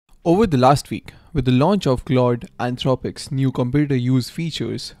Over the last week, with the launch of Claude, Anthropic's new computer use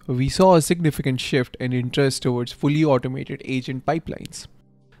features, we saw a significant shift in interest towards fully automated agent pipelines.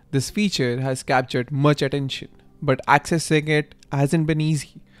 This feature has captured much attention, but accessing it hasn't been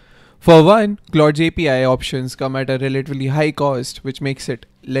easy. For one, Claude's API options come at a relatively high cost, which makes it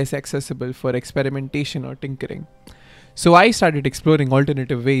less accessible for experimentation or tinkering. So I started exploring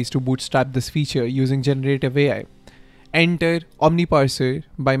alternative ways to bootstrap this feature using generative AI. Enter OmniParser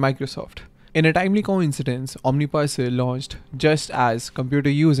by Microsoft. In a timely coincidence, OmniParser launched just as computer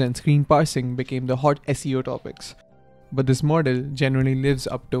use and screen parsing became the hot SEO topics. But this model generally lives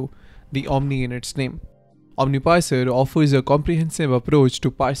up to the Omni in its name. OmniParser offers a comprehensive approach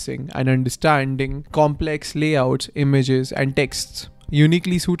to parsing and understanding complex layouts, images, and texts,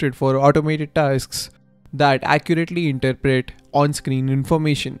 uniquely suited for automated tasks that accurately interpret on-screen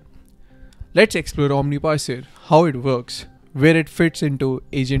information. Let's explore OmniParser, how it works, where it fits into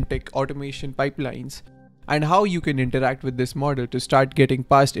agentic automation pipelines, and how you can interact with this model to start getting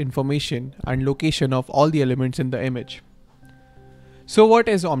parsed information and location of all the elements in the image. So what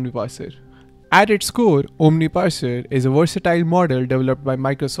is OmniParser? At its core, OmniParser is a versatile model developed by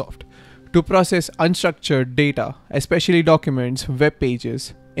Microsoft to process unstructured data, especially documents, web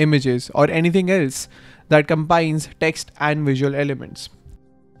pages, images, or anything else that combines text and visual elements.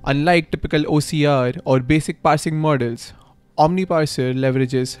 Unlike typical OCR or basic parsing models, OmniParser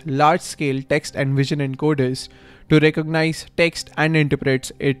leverages large-scale text and vision encoders to recognize text and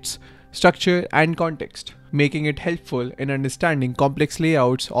interprets its structure and context, making it helpful in understanding complex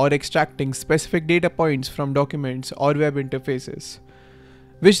layouts or extracting specific data points from documents or web interfaces,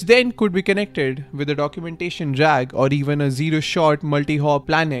 which then could be connected with a documentation RAG or even a zero-shot multi-hop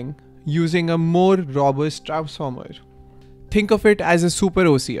planning using a more robust transformer. Think of it as a super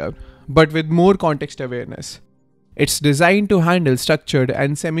OCR, but with more context awareness. It's designed to handle structured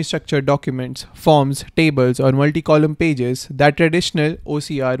and semi-structured documents, forms, tables, or multi-column pages that traditional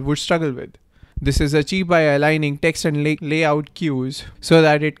OCR would struggle with. This is achieved by aligning text and layout cues so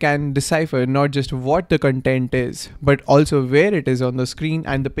that it can decipher not just what the content is, but also where it is on the screen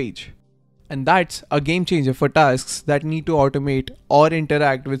and the page. And that's a game changer for tasks that need to automate or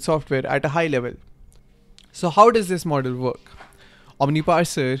interact with software at a high level. So how does this model work?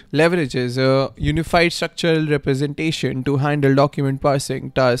 OmniParser leverages a unified structural representation to handle document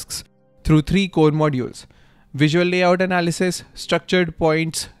parsing tasks through three core modules: visual layout analysis, structured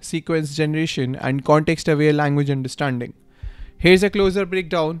points, sequence generation, and context-aware language understanding. Here's a closer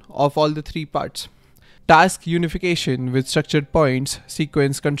breakdown of all the three parts. Task unification with structured points,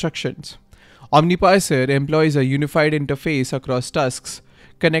 sequence constructions. OmniParser employs a unified interface across tasks,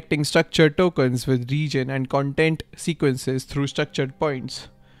 connecting structured tokens with region and content sequences through structured points.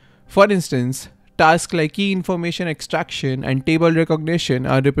 For instance, tasks like key information extraction and table recognition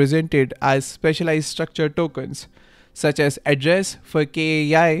are represented as specialized structured tokens, such as address for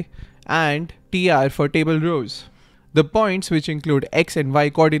KAI and TR for table rows. The points, which include X and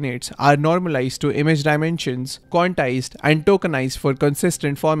Y coordinates, are normalized to image dimensions, quantized, and tokenized for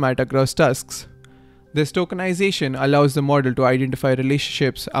consistent format across tasks. This tokenization allows the model to identify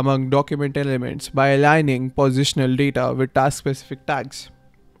relationships among document elements by aligning positional data with task-specific tags.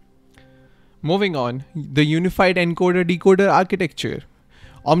 Moving on, the unified encoder-decoder architecture.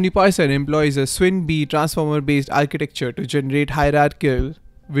 OmniParser employs a SwinB transformer-based architecture to generate hierarchical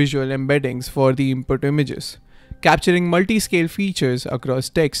visual embeddings for the input images, capturing multi-scale features across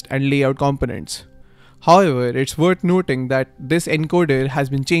text and layout components. However, it's worth noting that this encoder has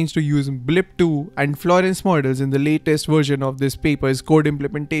been changed to use BLIP2 and Florence models in the latest version of this paper's code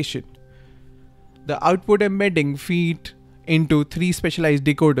implementation. The output embedding feed into three specialized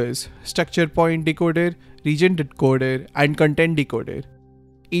decoders: structured point decoder, region decoder, and content decoder.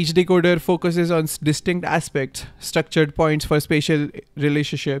 Each decoder focuses on distinct aspects: structured points for spatial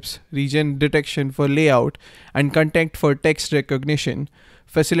relationships, region detection for layout, and content for text recognition,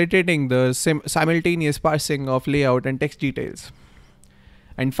 facilitating the simultaneous parsing of layout and text details.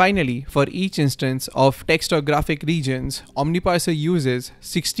 And finally, for each instance of text or graphic regions, OmniParser uses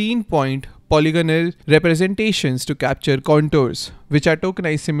 16-point polygonal representations to capture contours, which are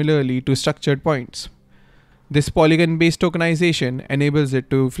tokenized similarly to structured points. This polygon-based tokenization enables it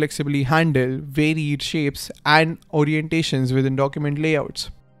to flexibly handle varied shapes and orientations within document layouts.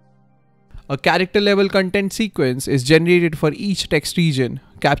 A character-level content sequence is generated for each text region,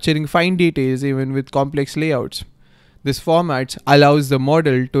 capturing fine details even with complex layouts. This format allows the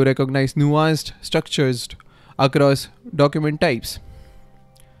model to recognize nuanced structures across document types.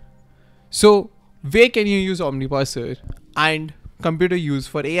 So, where can you use OmniParser and computer use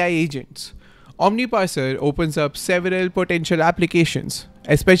for AI agents? OmniParser opens up several potential applications,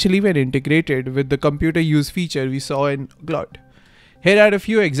 especially when integrated with the computer use feature we saw in Claude. Here are a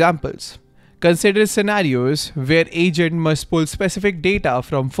few examples. Consider scenarios where agent must pull specific data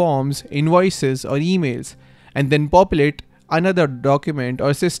from forms, invoices, or emails, and then populate another document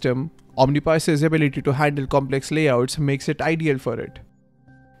or system. OmniParser's ability to handle complex layouts makes it ideal for it.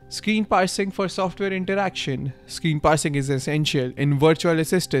 Screen parsing for software interaction. Screen parsing is essential in virtual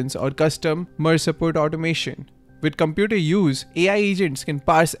assistants or customer support automation. With computer use, AI agents can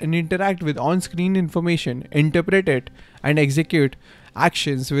parse and interact with on-screen information, interpret it, and execute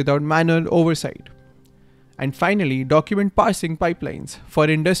actions without manual oversight. And finally, document parsing pipelines. For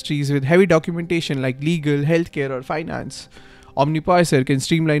industries with heavy documentation like legal, healthcare, or finance, OmniParser can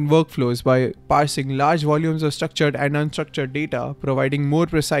streamline workflows by parsing large volumes of structured and unstructured data, providing more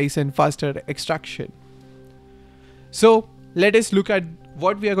precise and faster extraction. So, let us look at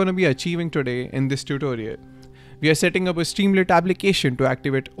what we are going to be achieving today in this tutorial. We are setting up a Streamlit application to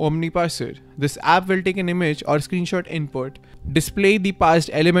activate OmniParser. This app will take an image or screenshot input, display the parsed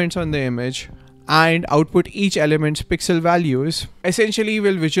elements on the image, and output each element's pixel values. Essentially,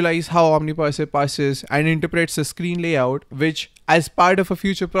 we'll visualize how OmniParser parses and interprets the screen layout, which as part of a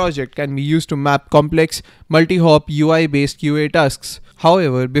future project can be used to map complex multi-hop UI-based QA tasks.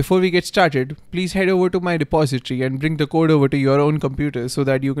 However, before we get started, please head over to my repository and bring the code over to your own computer so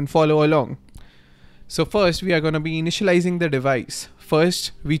that you can follow along. So first, we are going to be initializing the device.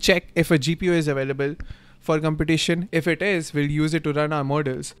 First, we check if a GPU is available for computation. If it is, we'll use it to run our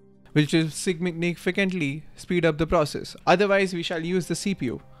models, which will significantly speed up the process. Otherwise, we shall use the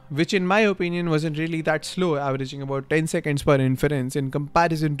CPU, which in my opinion wasn't really that slow, averaging about 10 seconds per inference in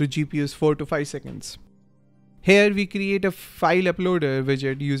comparison to GPU's 4 to 5 seconds. Here we create a file uploader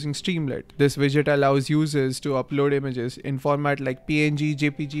widget using Streamlit. This widget allows users to upload images in format like PNG,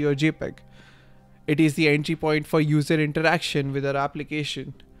 JPG, or JPEG. It is the entry point for user interaction with our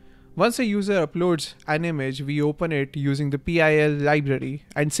application. Once a user uploads an image, we open it using the PIL library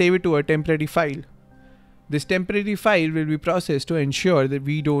and save it to a temporary file. This temporary file will be processed to ensure that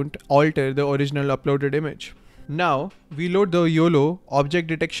we don't alter the original uploaded image. Now, we load the YOLO object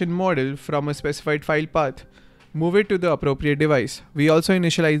detection model from a specified file path. Move it to the appropriate device. We also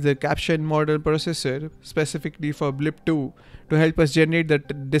initialize the caption model processor specifically for blip2 to help us generate the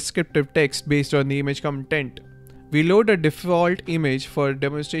descriptive text based on the image content. We load a default image for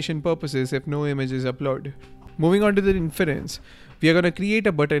demonstration purposes if no image is uploaded. Moving on to the inference, we are going to create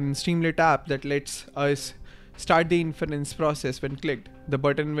a button in Streamlit app that lets us start the inference process when clicked. The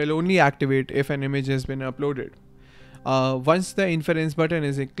button will only activate if an image has been uploaded. Once the inference button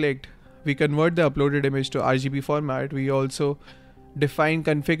is clicked, we convert the uploaded image to RGB format. We also define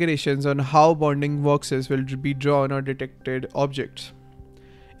configurations on how bounding boxes will be drawn on detected objects,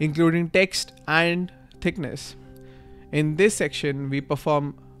 including text and thickness. In this section, we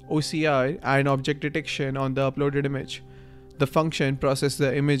perform OCR and object detection on the uploaded image. The function processes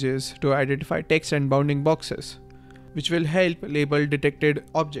the images to identify text and bounding boxes, which will help label detected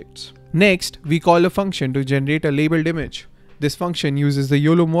objects. Next, we call a function to generate a labeled image. This function uses the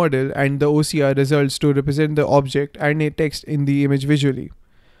YOLO model and the OCR results to represent the object and a text in the image visually.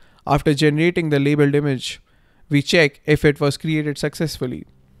 After generating the labeled image, we check if it was created successfully.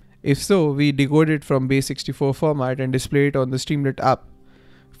 If so, we decode it from base64 format and display it on the Streamlit app.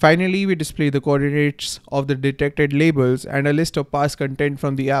 Finally, we display the coordinates of the detected labels and a list of past content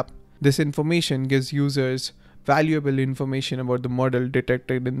from the app. This information gives users valuable information about the model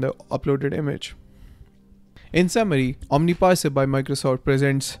detected in the uploaded image. In summary, OmniParser by Microsoft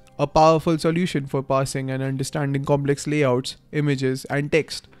presents a powerful solution for parsing and understanding complex layouts, images, and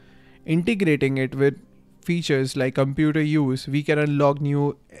text. Integrating it with features like computer use, we can unlock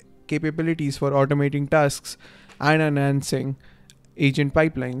new capabilities for automating tasks and enhancing agent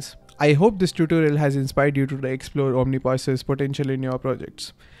pipelines. I hope this tutorial has inspired you to explore OmniParser's potential in your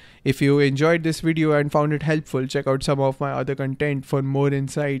projects. If you enjoyed this video and found it helpful, check out some of my other content for more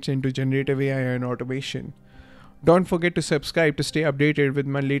insights into generative AI and automation. Don't forget to subscribe to stay updated with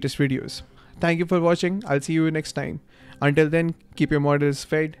my latest videos. Thank you for watching. I'll see you next time. Until then, keep your models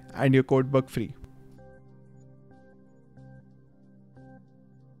fed and your code bug free.